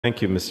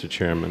Thank you, Mr.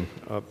 Chairman.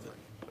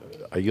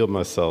 I yield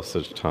myself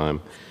such time.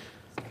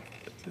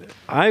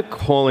 I'm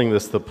calling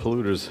this the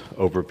Polluters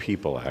Over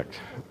People Act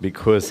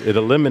because it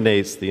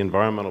eliminates the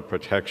environmental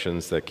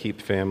protections that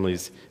keep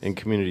families and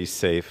communities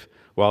safe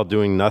while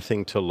doing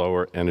nothing to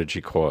lower energy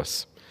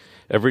costs.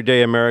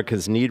 Everyday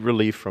Americans need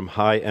relief from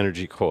high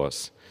energy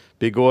costs.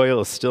 Big oil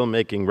is still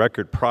making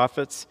record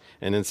profits,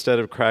 and instead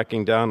of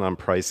cracking down on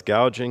price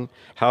gouging,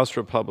 House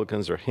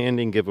Republicans are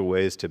handing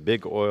giveaways to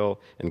big oil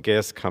and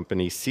gas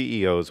company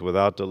CEOs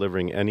without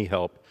delivering any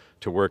help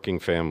to working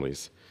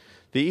families.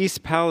 The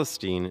East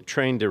Palestine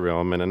train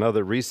derailment and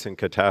other recent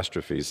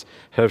catastrophes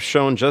have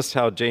shown just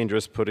how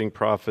dangerous putting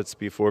profits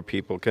before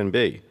people can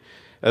be.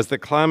 As the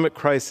climate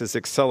crisis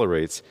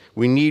accelerates,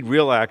 we need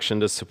real action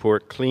to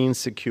support clean,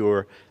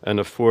 secure, and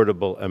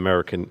affordable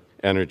American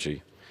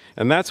energy.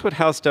 And that's what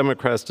House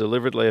Democrats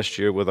delivered last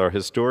year with our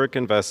historic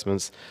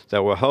investments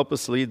that will help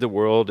us lead the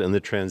world in the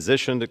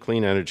transition to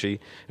clean energy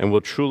and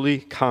will truly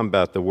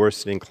combat the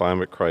worsening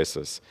climate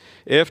crisis.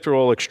 After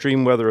all,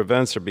 extreme weather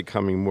events are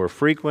becoming more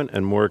frequent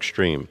and more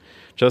extreme.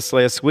 Just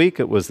last week,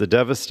 it was the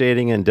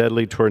devastating and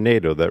deadly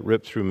tornado that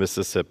ripped through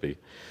Mississippi.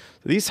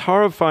 These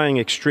horrifying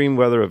extreme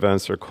weather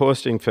events are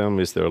costing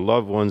families their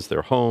loved ones,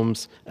 their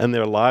homes, and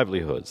their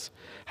livelihoods.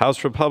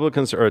 House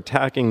Republicans are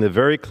attacking the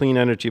very clean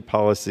energy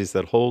policies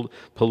that hold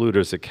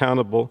polluters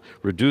accountable,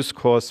 reduce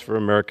costs for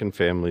American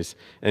families,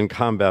 and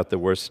combat the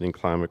worsening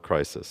climate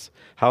crisis.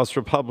 House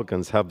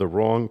Republicans have the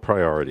wrong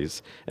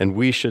priorities, and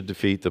we should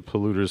defeat the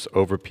Polluters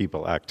Over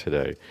People Act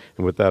today.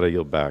 And with that, I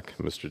yield back,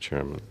 Mr.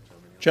 Chairman.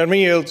 Gentleman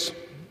yields.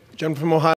 Gentleman from Ohio.